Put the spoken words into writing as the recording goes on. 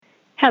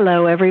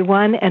Hello,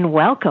 everyone, and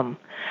welcome.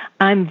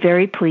 I'm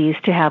very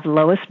pleased to have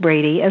Lois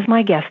Brady as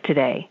my guest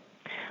today.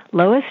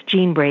 Lois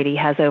Jean Brady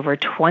has over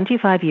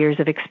 25 years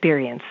of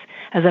experience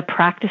as a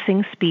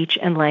practicing speech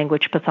and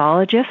language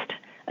pathologist,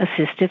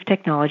 assistive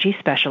technology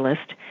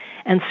specialist,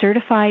 and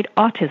certified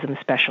autism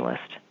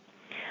specialist.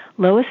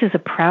 Lois is a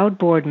proud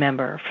board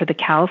member for the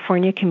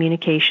California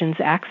Communications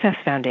Access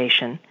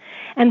Foundation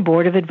and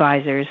Board of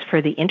Advisors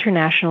for the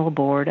International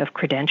Board of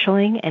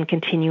Credentialing and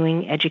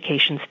Continuing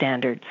Education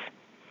Standards.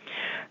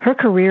 Her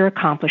career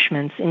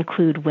accomplishments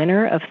include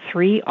winner of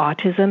 3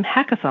 autism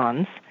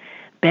hackathons,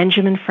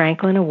 Benjamin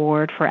Franklin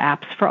Award for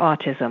Apps for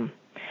Autism,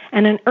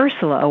 and an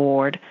Ursula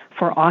Award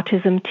for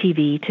Autism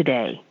TV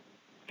Today.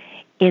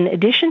 In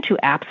addition to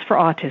Apps for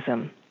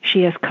Autism,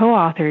 she has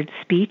co-authored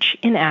Speech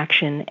in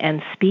Action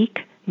and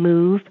Speak,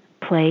 Move,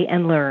 Play,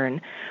 and Learn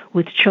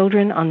with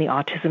children on the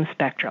autism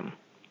spectrum.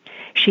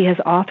 She has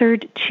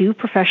authored 2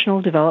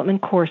 professional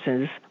development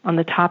courses on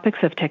the topics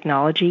of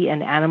technology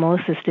and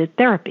animal-assisted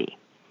therapy.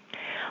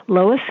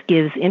 Lois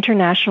gives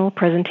international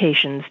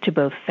presentations to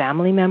both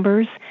family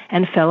members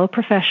and fellow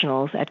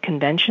professionals at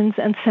conventions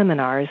and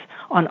seminars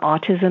on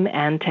autism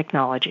and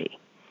technology.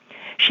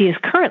 She is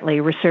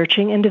currently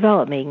researching and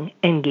developing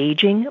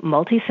engaging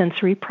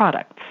multisensory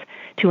products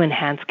to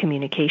enhance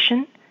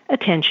communication,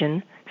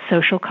 attention,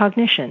 social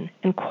cognition,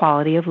 and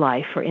quality of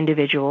life for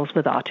individuals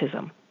with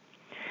autism.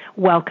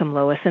 Welcome,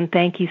 Lois, and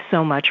thank you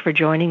so much for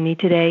joining me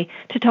today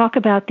to talk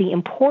about the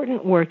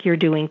important work you're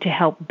doing to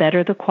help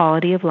better the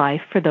quality of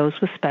life for those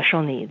with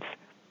special needs.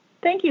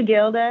 Thank you,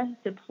 Gilda.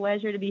 It's a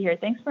pleasure to be here.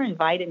 Thanks for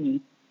inviting me.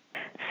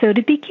 So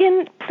to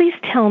begin, please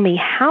tell me,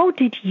 how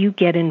did you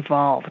get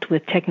involved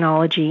with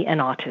technology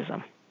and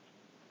autism?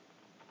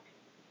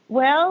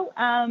 Well,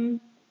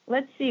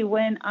 let's see.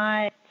 When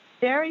I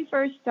very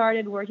first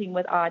started working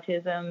with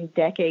autism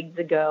decades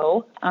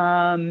ago,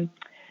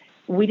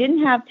 we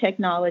didn't have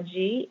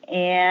technology,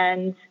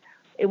 and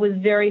it was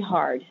very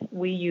hard.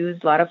 We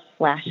used a lot of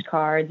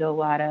flashcards, a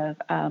lot of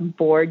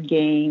board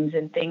games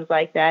and things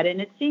like that, and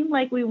it seemed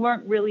like we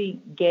weren't really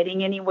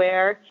getting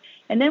anywhere.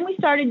 And then we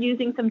started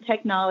using some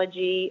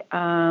technology,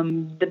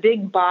 the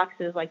big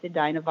boxes like the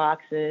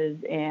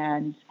Dynavoxes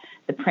and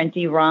the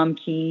Prenti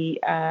Romkey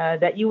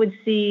that you would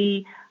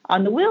see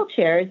on the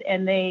wheelchairs,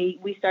 and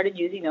we started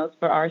using those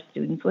for our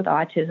students with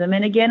autism.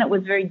 And again, it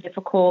was very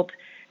difficult.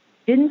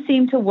 Didn't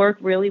seem to work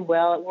really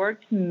well. It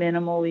worked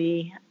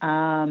minimally.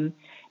 And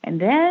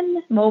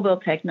then mobile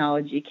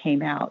technology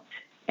came out.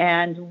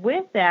 And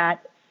with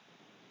that,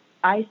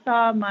 I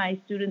saw my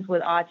students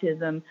with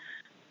autism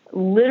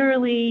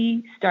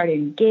literally start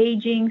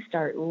engaging,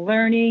 start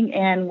learning,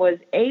 and was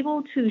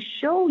able to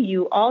show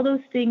you all those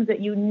things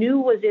that you knew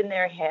was in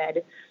their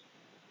head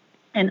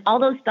and all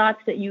those thoughts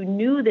that you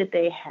knew that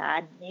they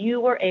had. You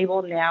were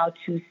able now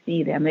to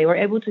see them. They were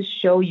able to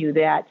show you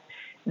that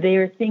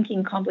they're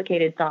thinking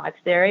complicated thoughts.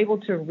 They're able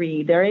to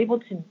read. They're able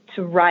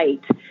to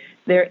write.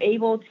 They're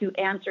able to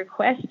answer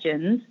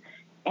questions.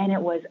 And it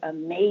was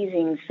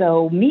amazing.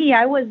 So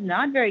I was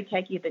not very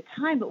techie at the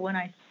time, but when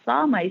I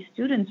saw my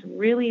students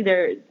really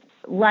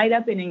light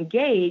up and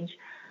engage,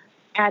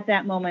 at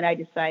that moment I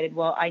decided,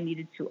 well, I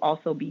needed to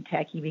also be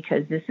techie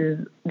because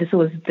this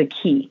was the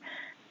key.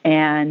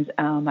 And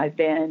I've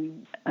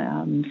been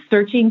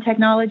searching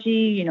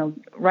technology,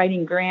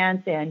 writing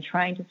grants and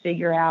trying to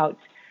figure out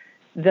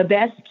the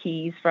best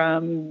keys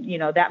from,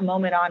 that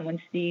moment on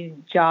when Steve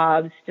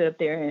Jobs stood up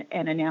there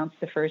and announced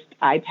the first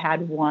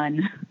iPad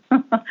 1.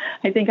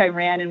 I think I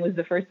ran and was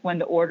the first one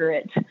to order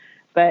it.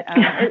 But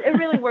it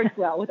really works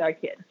well with our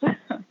kids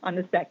on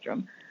the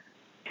spectrum.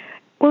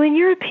 Well, in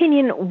your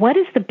opinion, what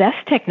is the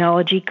best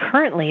technology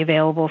currently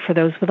available for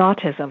those with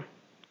autism?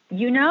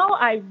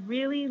 I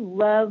really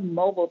love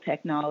mobile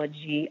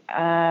technology.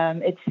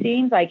 It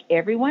seems like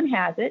everyone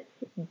has it.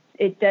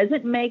 It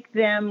doesn't make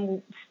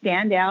them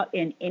stand out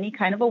in any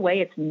kind of a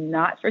way. It's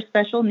not for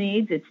special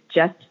needs. It's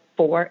just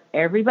for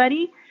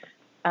everybody.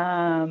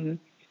 Sometimes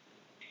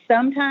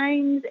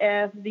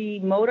if the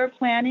motor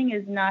planning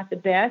is not the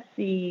best,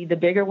 the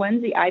bigger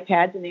ones, the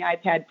iPads and the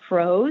iPad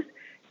Pros,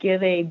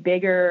 give a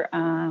bigger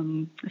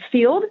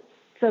field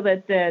so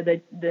that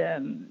the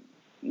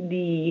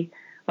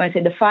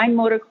fine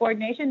motor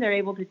coordination, they're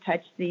able to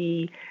touch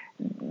the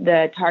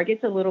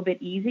targets a little bit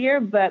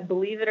easier. But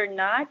believe it or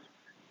not,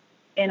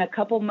 in a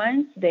couple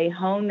months, they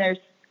hone their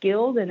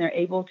skills and they're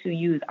able to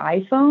use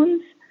iPhones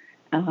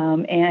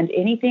and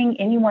anything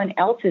anyone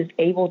else is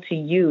able to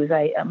use.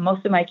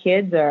 Most of my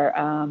kids are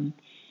on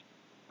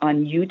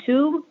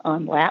YouTube,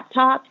 on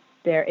laptops.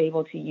 They're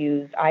able to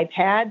use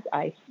iPads,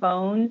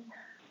 iPhones.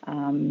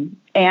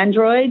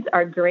 Androids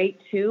are great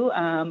too.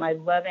 I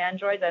love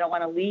Androids. I don't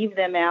want to leave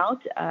them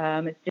out.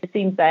 It just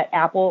seems that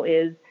Apple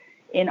is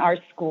in our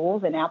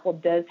schools, and Apple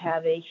does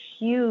have a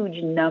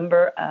huge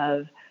number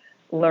of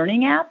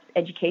learning apps,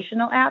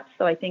 educational apps.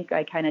 So I think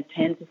I kind of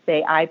tend to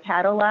say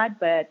iPad a lot,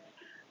 but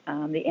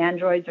the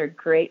Androids are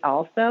great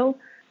also.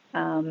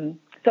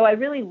 So I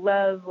really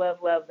love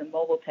the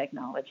mobile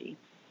technology.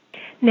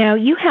 Now,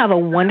 you have a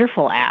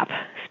wonderful app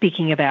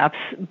speaking of apps,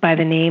 by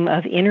the name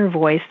of Inner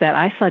Voice that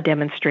I saw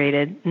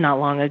demonstrated not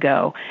long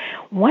ago.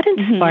 What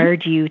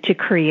inspired you to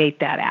create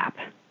that app?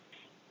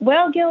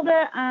 Well,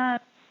 Gilda,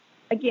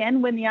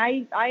 again, when the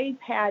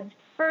iPads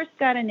first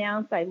got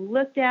announced, I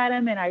looked at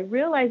them and I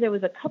realized there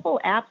was a couple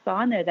apps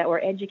on there that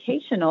were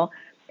educational,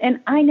 and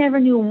I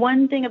never knew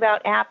one thing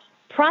about apps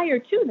prior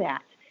to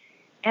that.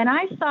 And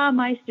I saw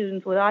my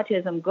students with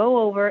autism go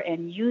over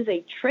and use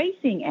a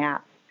tracing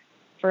app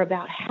for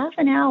about half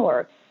an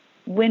hour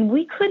when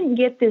we couldn't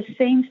get this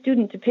same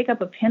student to pick up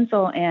a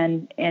pencil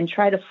and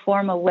try to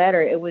form a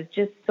letter. It was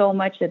just so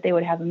much that they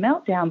would have a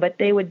meltdown, but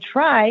they would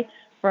try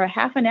for a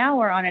half an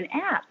hour on an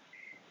app.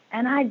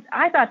 And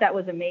I thought that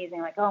was amazing.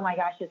 Like, oh my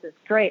gosh, this is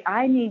great.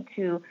 I need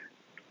to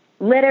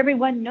let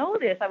everyone know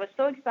this. I was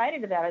so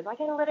excited about it. I was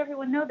like, I got to let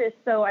everyone know this.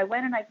 So I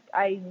went and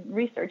I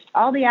researched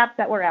all the apps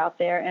that were out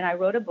there, and I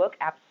wrote a book,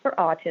 Apps for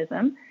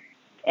Autism.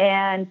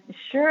 And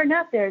sure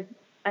enough, there's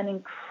an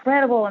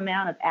incredible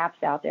amount of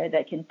apps out there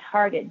that can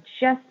target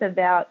just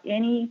about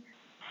any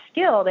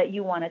skill that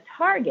you want to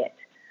target.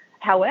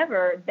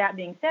 However, that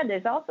being said,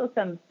 there's also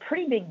some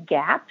pretty big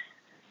gaps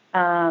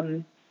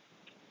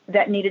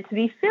that needed to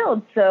be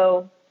filled.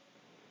 So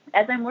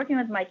as I'm working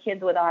with my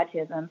kids with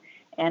autism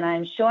and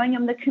I'm showing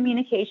them the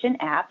communication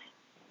apps,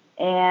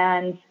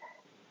 and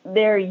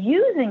they're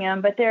using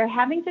them, but they're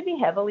having to be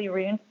heavily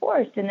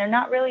reinforced, and they're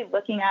not really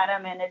looking at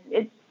them, and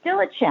it's still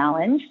a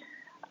challenge.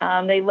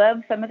 They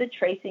love some of the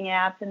tracing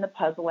apps and the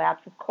puzzle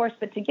apps, of course,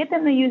 but to get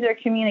them to use their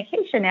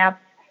communication apps,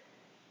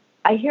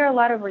 I hear a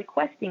lot of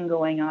requesting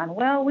going on.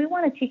 Well, we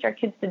want to teach our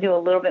kids to do a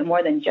little bit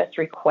more than just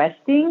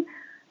requesting.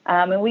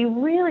 And we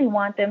really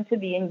want them to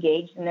be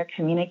engaged in their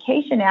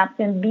communication apps.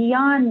 And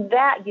beyond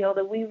that,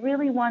 Gilda, we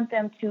really want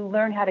them to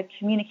learn how to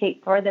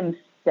communicate for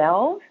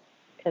themselves,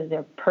 because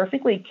they're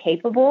perfectly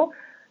capable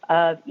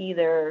of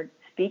either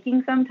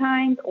speaking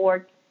sometimes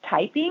or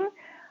typing.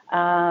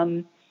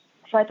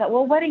 So I thought,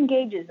 well, what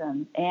engages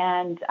them?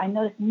 And I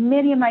noticed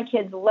many of my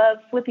kids love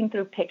flipping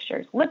through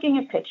pictures, looking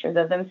at pictures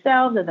of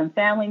themselves, of them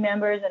family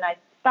members. And I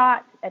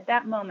thought at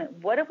that moment,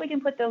 what if we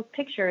can put those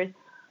pictures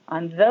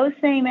on those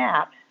same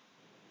apps,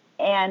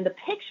 and the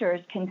pictures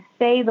can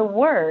say the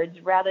words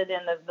rather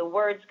than the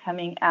words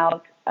coming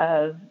out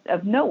of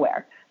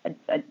nowhere,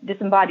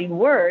 disembodied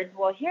words.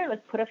 Well, here,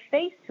 let's put a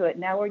face to it.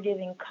 Now we're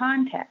giving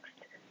context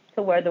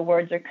to where the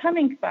words are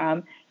coming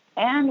from,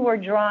 and we're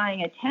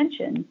drawing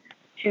attention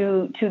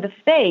to the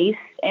face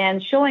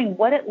and showing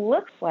what it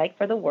looks like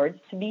for the words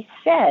to be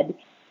said.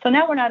 So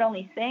now we're not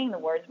only saying the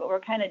words, but we're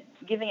kind of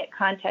giving it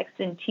context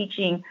and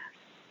teaching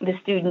the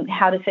student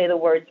how to say the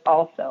words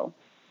also.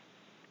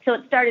 So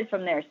it started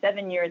from there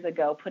 7 years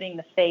ago, putting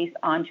the face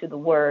onto the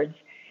words.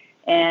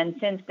 And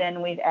since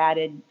then, we've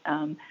added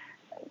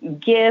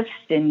GIFs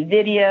and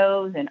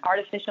videos and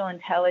artificial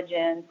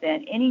intelligence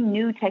and any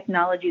new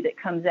technology that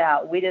comes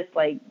out. We just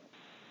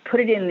put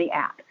it in the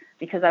app,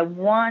 because I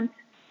want,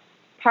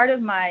 part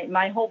of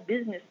my whole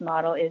business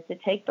model is to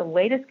take the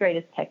latest,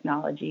 greatest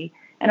technology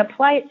and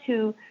apply it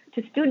to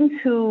students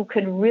who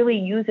could really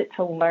use it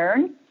to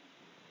learn,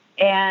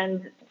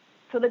 and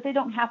so that they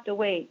don't have to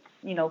wait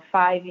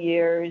 5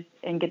 years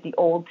and get the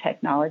old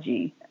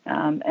technology.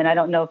 And I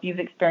don't know if you've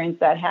experienced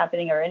that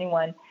happening, or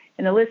anyone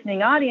in the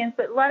listening audience,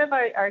 but a lot of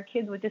our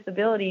kids with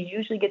disabilities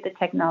usually get the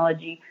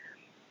technology,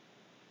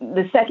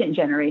 the second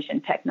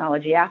generation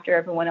technology, after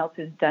everyone else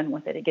is done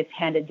with it. It gets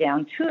handed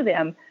down to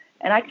them.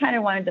 And I kind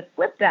of wanted to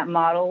flip that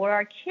model where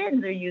our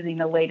kids are using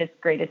the latest,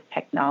 greatest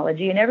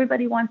technology, and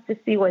everybody wants to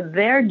see what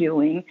they're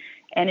doing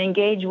and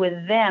engage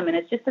with them. And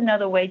it's just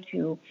another way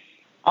to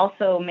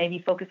also maybe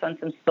focus on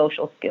some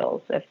social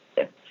skills.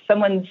 If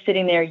someone's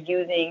sitting there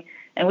using,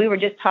 and we were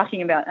just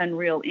talking about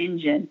Unreal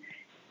Engine,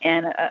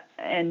 and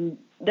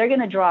they're going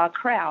to draw a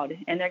crowd,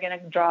 and they're going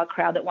to draw a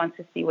crowd that wants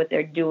to see what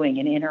they're doing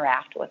and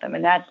interact with them.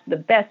 And that's the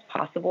best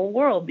possible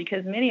world,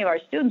 because many of our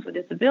students with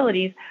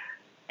disabilities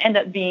end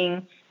up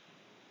being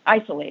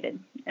isolated,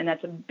 and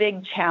that's a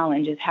big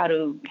challenge, is how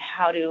to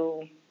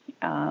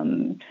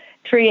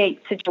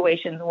create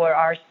situations where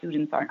our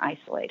students aren't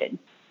isolated.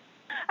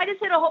 I just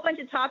hit a whole bunch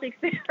of topics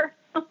there.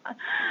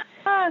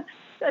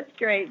 That's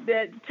great.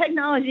 The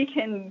technology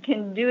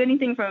can do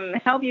anything from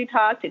help you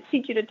talk, to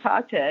teach you to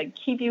talk, to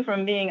keep you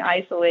from being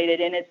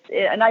isolated.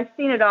 And I've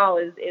seen it all,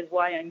 is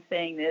why I'm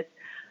saying this.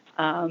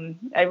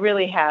 I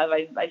really have.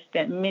 I've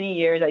spent many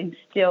years. I'm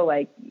still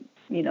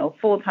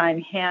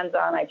full-time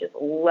hands-on. I just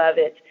love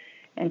it.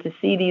 And to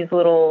see these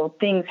little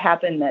things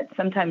happen that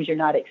sometimes you're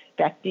not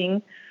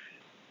expecting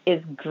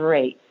is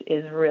great,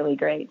 is really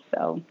great.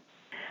 So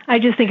I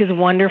just think it's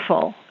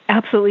wonderful,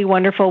 absolutely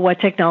wonderful what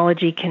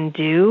technology can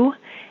do,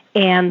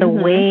 and the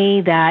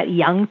way that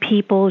young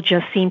people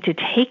just seem to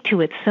take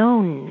to it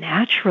so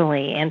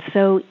naturally and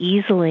so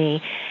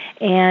easily,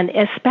 and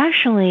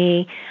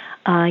especially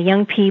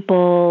young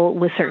people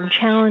with certain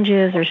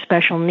challenges or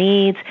special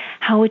needs,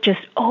 how it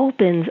just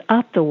opens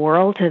up the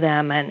world to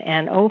them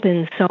and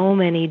opens so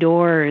many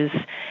doors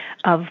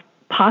of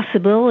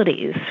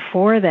possibilities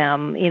for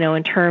them,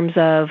 in terms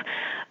of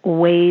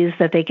ways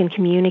that they can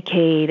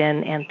communicate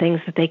and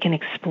things that they can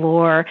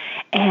explore.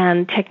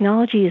 And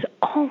technology is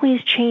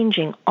always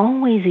changing,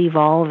 always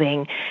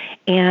evolving.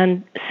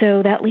 And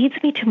so that leads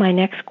me to my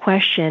next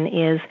question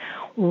is,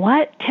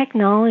 what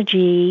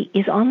technology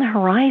is on the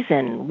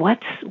horizon?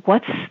 What's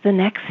the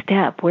next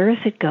step? Where is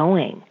it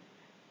going?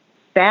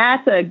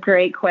 That's a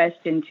great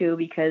question, too,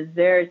 because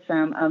there's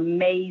some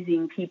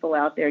amazing people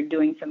out there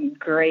doing some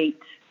great,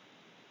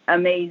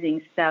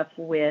 amazing stuff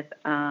with,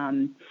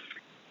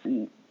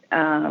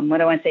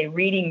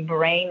 reading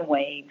brain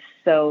waves.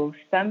 So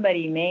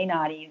somebody may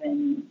not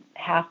even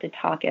have to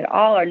talk at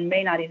all or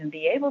may not even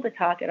be able to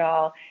talk at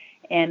all.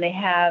 And they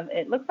have,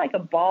 it looks like a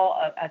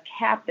ball, a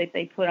cap that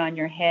they put on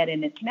your head,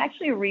 and it can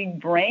actually read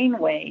brain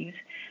waves.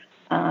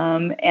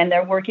 And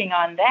they're working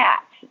on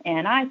that.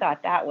 And I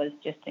thought that was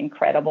just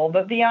incredible.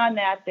 But beyond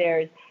that,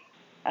 there's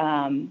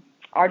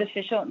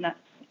artificial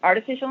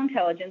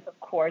intelligence, of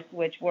course,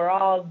 which we're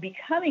all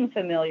becoming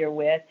familiar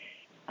with.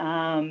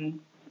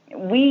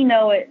 We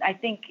know it, I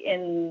think,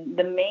 in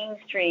the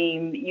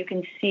mainstream, you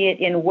can see it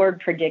in word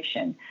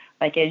prediction,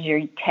 like as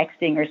you're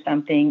texting or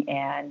something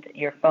and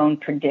your phone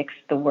predicts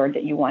the word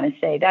that you want to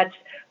say. That's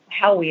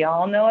how we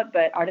all know it,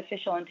 but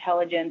artificial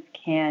intelligence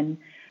can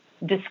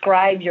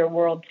describe your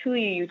world to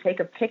you. You take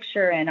a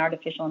picture and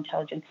artificial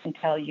intelligence can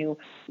tell you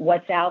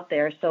what's out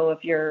there. So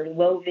if you're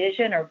low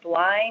vision or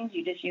blind,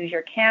 you just use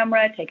your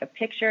camera, take a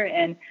picture,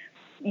 and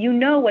you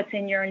know what's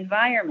in your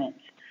environment.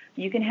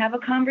 You can have a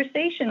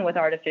conversation with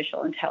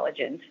artificial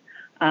intelligence.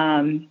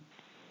 Sometimes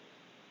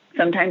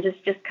it's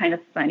just kind of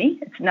funny.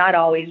 It's not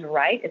always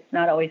right. It's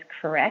not always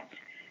correct.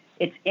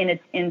 It's in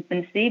its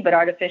infancy, but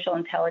artificial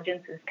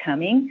intelligence is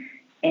coming,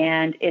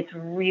 and it's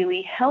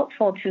really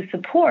helpful to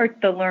support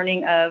the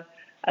learning of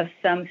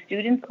some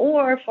students,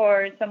 or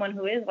for someone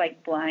who is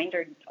like blind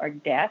or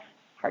deaf,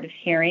 hard of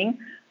hearing.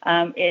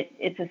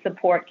 It's a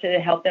support to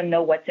help them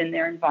know what's in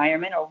their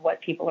environment or what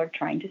people are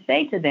trying to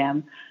say to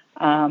them.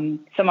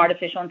 Some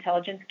artificial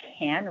intelligence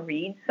can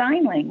read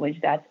sign language.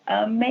 That's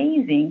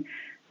amazing.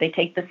 They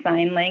take the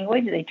sign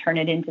language, they turn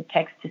it into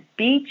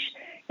text-to-speech,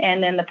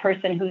 and then the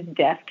person who's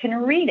deaf can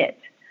read it.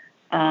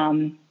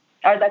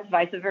 Or that's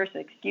vice versa,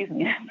 excuse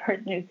me. The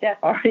person who's deaf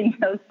already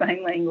knows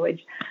sign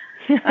language.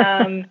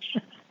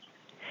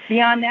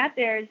 Beyond that,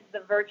 there's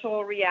the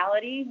virtual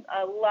reality.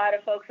 A lot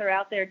of folks are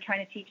out there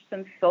trying to teach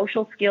some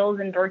social skills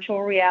in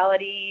virtual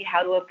reality,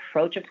 how to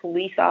approach a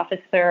police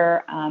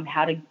officer,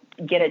 how to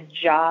get a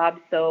job.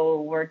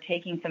 So we're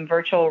taking some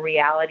virtual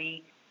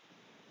reality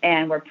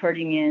and we're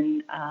putting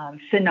in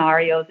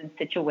scenarios and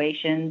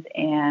situations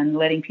and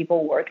letting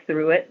people work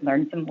through it,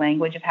 learn some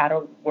language of how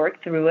to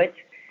work through it.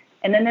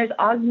 And then there's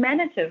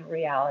augmentative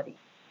reality.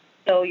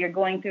 So you're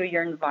going through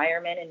your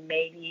environment and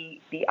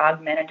maybe the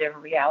augmentative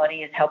reality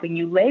is helping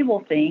you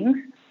label things.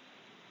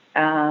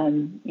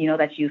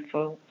 That's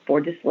useful for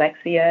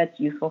dyslexia. It's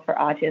useful for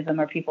autism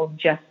or people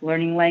just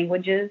learning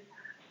languages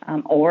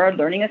or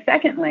learning a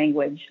second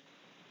language.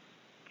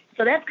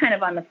 So that's kind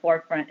of on the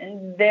forefront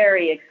and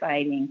very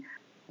exciting.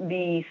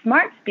 The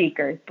smart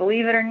speakers,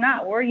 believe it or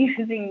not, we're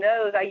using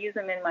those. I use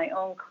them in my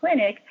own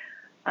clinic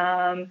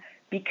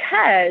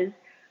because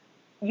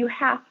you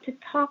have to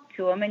talk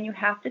to them and you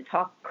have to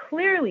talk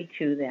clearly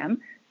to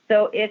them.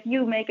 So if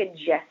you make a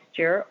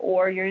gesture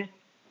or your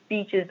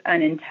speech is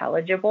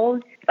unintelligible,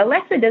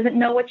 Alexa doesn't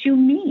know what you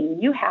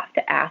mean. You have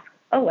to ask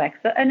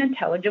Alexa an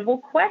intelligible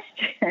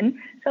question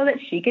so that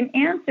she can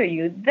answer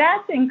you.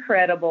 That's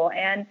incredible.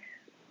 And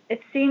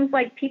it seems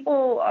like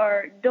people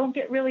don't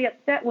get really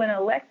upset when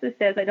Alexa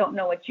says, I don't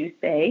know what you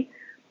say.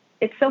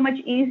 It's so much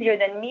easier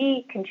than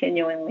me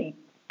continually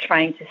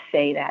trying to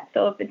say that.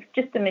 So if it's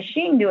just a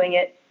machine doing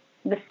it,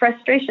 the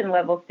frustration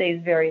level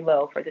stays very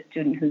low for the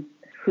student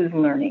who's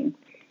learning.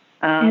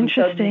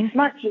 Interesting. So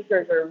smart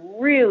speakers are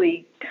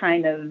really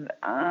kind of,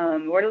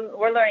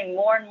 we're learning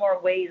more and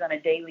more ways on a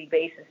daily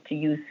basis to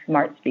use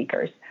smart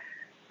speakers.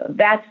 So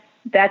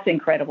that's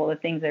incredible, the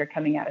things that are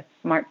coming out of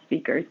smart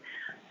speakers.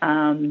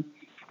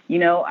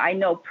 I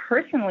know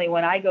personally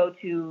when I go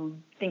to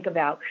think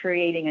about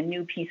creating a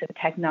new piece of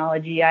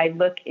technology, I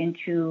look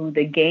into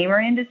the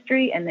gamer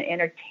industry and the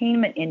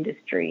entertainment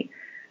industry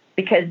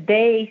because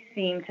they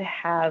seem to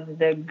have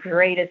the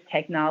greatest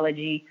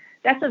technology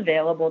that's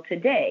available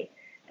today.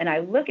 And I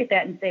look at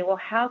that and say, well,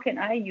 how can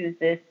I use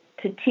this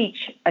to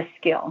teach a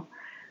skill?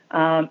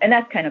 And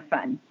that's kind of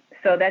fun.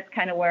 So that's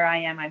kind of where I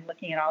am. I'm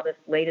looking at all this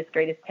latest,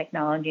 greatest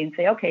technology and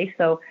say, okay,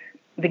 so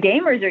the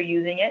gamers are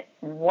using it.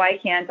 Why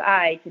can't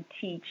I to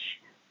teach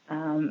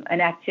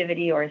an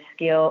activity or a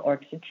skill or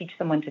to teach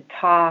someone to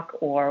talk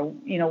or,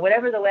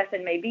 whatever the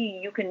lesson may be,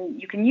 you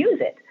can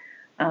use it.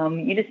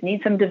 You just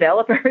need some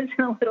developers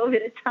and a little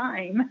bit of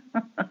time.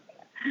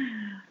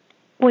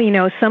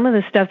 Well, some of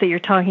the stuff that you're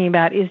talking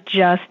about is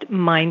just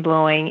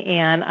mind-blowing,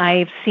 and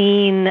I've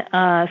seen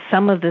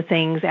some of the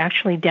things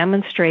actually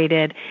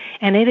demonstrated,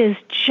 and it is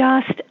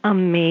just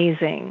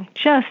amazing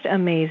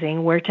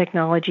where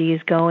technology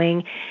is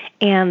going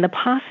and the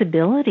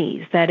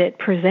possibilities that it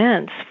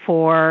presents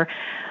for,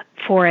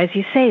 as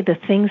you say, the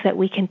things that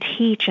we can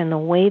teach and the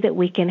way that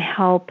we can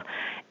help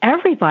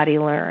everybody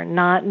learn,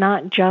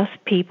 not just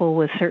people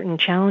with certain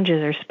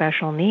challenges or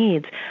special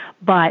needs,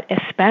 but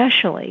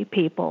especially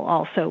people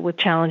also with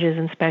challenges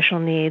and special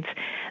needs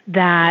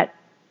that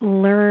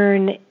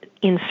learn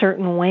in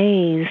certain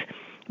ways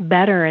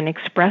better and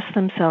express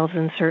themselves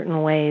in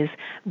certain ways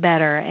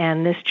better.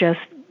 And this just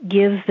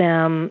gives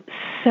them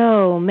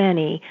so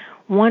many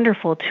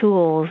wonderful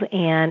tools,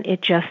 and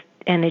it just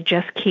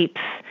keeps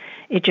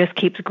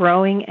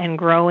growing and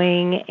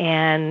growing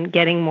and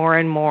getting more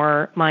and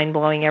more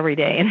mind-blowing every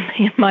day,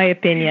 in my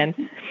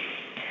opinion.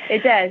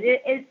 It does.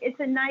 It's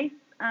a nice,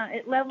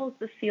 it levels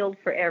the field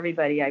for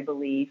everybody, I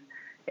believe.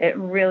 It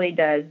really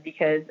does,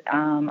 because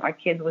our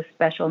kids with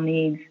special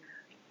needs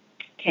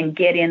can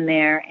get in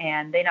there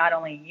and they not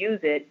only use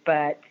it,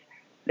 but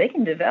they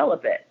can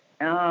develop it.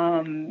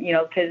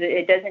 Because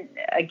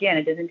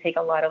it doesn't take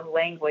a lot of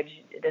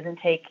language. It doesn't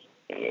take,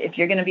 if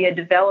you're going to be a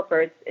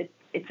developer,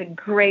 it's a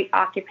great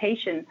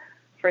occupation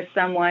for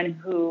someone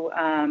who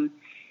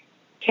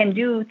can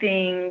do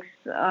things,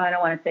 I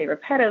don't want to say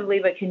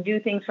repetitively, but can do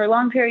things for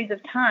long periods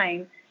of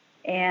time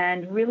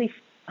and really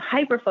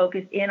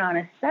hyper-focus in on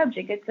a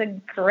subject. It's a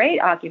great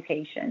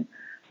occupation,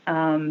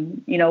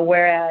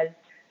 whereas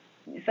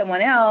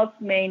someone else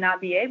may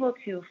not be able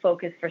to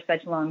focus for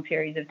such long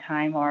periods of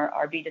time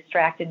or be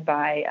distracted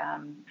by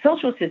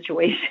social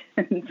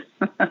situations.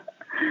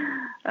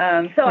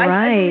 I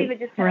believe it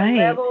just kind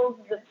of levels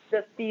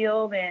the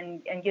field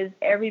and gives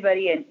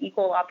everybody an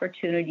equal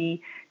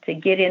opportunity to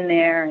get in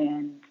there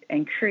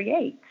and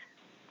create.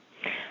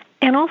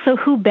 And also,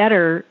 who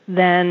better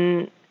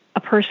than a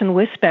person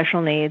with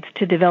special needs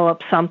to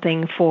develop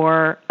something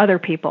for other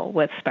people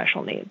with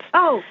special needs?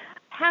 Oh,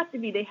 have to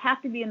be. They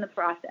have to be in the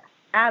process.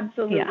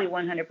 Absolutely,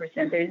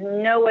 100%. There's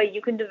no way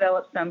you can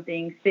develop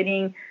something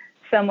sitting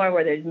somewhere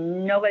where there's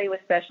nobody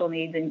with special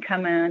needs and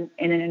come in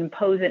and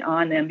impose it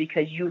on them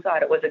because you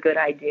thought it was a good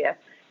idea.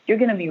 You're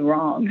going to be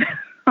wrong.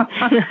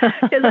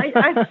 Because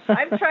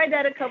I've tried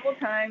that a couple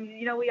times.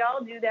 We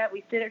all do that.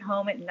 We sit at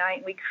home at night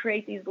and we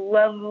create these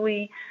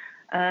lovely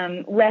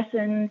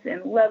lessons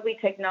and lovely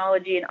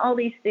technology and all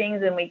these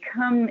things, and we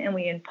come and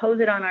we impose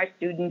it on our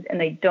students and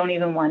they don't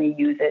even want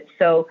to use it.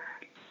 So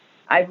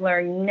I've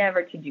learned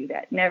never to do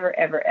that. Never,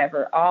 ever,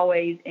 ever.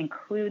 Always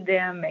include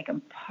them, make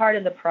them part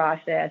of the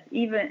process.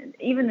 Even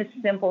the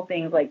simple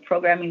things like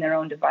programming their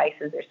own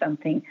devices or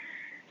something,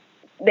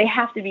 they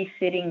have to be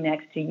sitting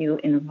next to you,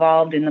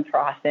 involved in the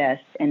process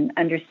and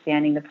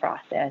understanding the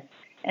process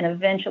and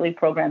eventually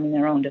programming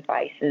their own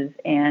devices.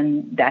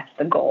 And that's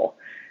the goal.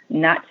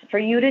 Not for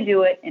you to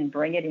do it and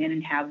bring it in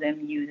and have them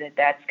use it.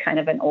 That's kind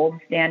of an old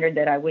standard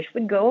that I wish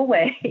would go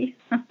away.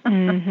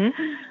 Mm-hmm.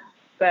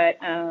 But,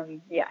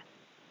 yeah.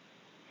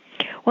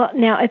 Well,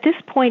 now, at this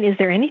point, is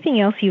there anything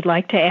else you'd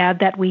like to add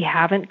that we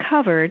haven't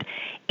covered?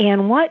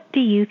 And what do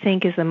you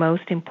think is the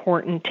most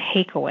important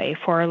takeaway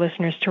for our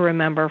listeners to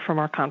remember from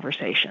our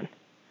conversation?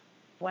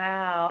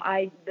 Wow.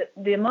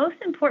 The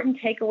most important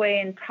takeaway,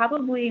 and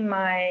probably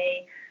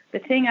the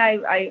thing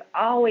I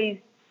always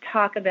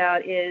talk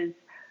about, is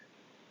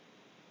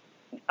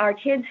our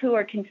kids who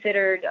are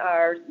considered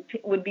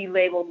would be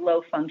labeled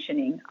low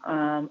functioning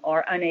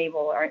or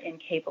unable or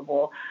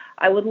incapable.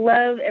 I would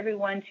love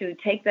everyone to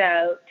take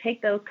those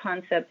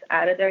concepts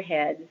out of their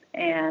heads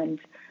and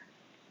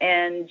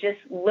just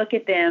look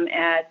at them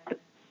as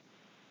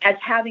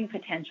having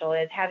potential,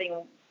 as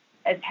having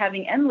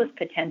endless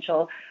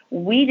potential.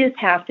 We just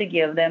have to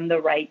give them the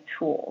right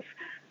tools.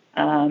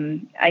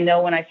 I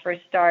know when I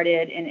first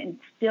started, and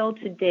still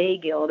today,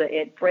 Gilda,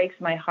 it breaks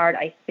my heart.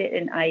 I sit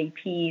in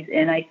IEPs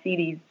and I see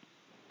these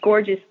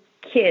gorgeous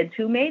kids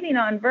who may be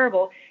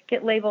nonverbal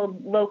get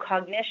labeled low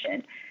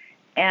cognition.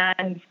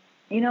 And,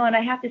 and I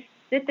have to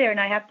sit there and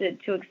I have to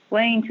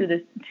explain to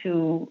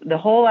the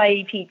whole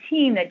IEP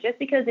team that just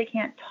because they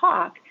can't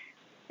talk,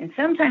 and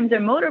sometimes their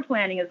motor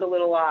planning is a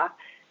little off,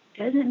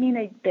 doesn't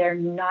mean they're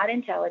not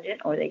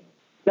intelligent or they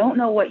don't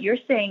know what you're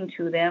saying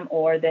to them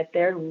or that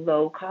they're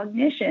low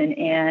cognition.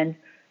 And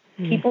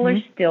people are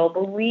still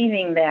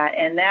believing that.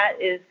 And that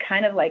is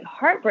kind of like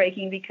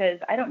heartbreaking, because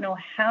I don't know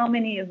how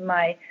many of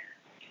my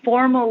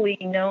formerly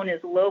known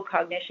as low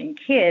cognition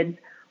kids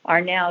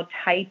are now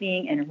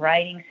typing and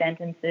writing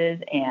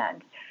sentences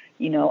and,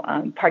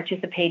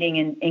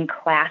 participating in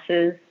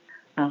classes.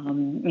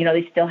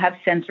 They still have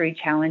sensory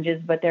challenges,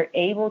 but they're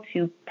able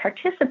to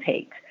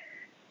participate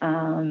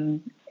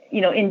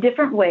in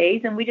different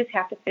ways, and we just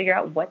have to figure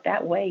out what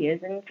that way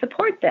is and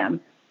support them.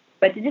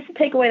 But just to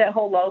take away that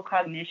whole low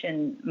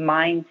cognition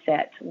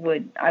mindset,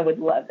 I would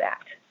love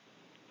that.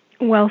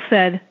 Well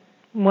said,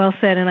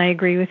 and I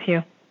agree with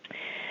you.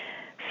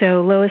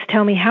 So, Lois,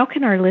 tell me, how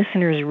can our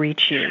listeners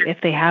reach you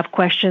if they have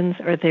questions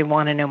or if they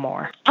want to know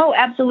more? Oh,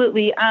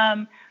 absolutely.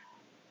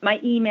 My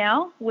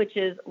email, which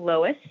is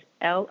Lois,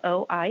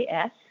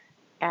 Lois,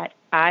 at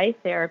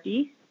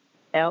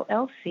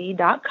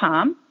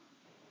itherapyllc.com.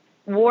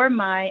 or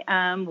my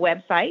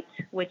website,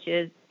 which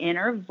is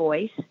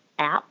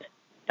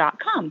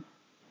innervoiceapp.com.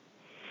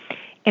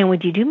 And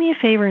would you do me a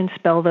favor and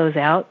spell those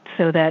out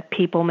so that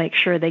people make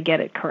sure they get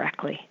it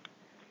correctly?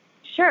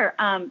 Sure.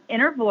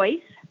 Inner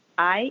Voice,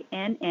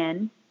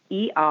 INNERVOICEAPP,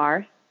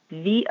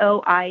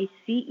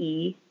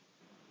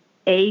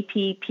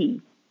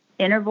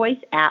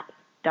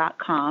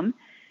 innervoiceapp.com.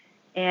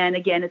 And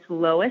again, it's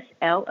Lois,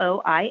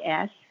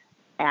 Lois,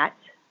 at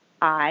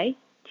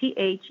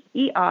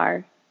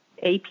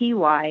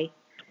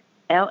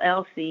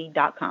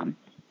ITHERAPYLLC.com.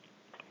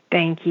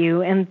 Thank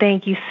you, and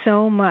thank you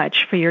so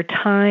much for your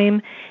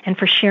time and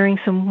for sharing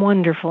some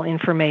wonderful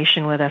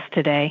information with us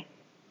today.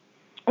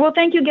 Well,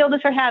 thank you, Gilda,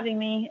 for having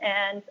me.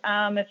 And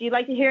if you'd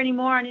like to hear any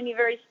more on any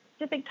very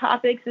specific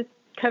topics, it's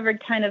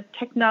covered kind of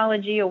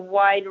technology, a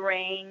wide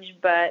range,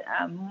 but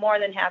I'm more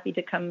than happy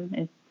to come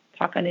and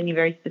talk on any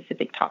very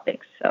specific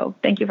topics. So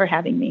thank you for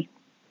having me.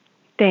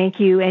 Thank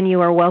you, and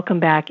you are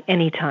welcome back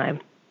anytime.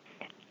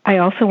 I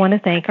also want to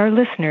thank our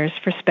listeners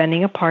for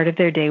spending a part of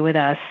their day with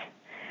us.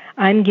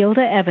 I'm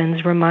Gilda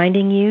Evans,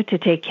 reminding you to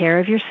take care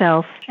of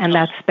yourself and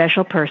that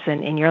special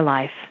person in your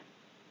life.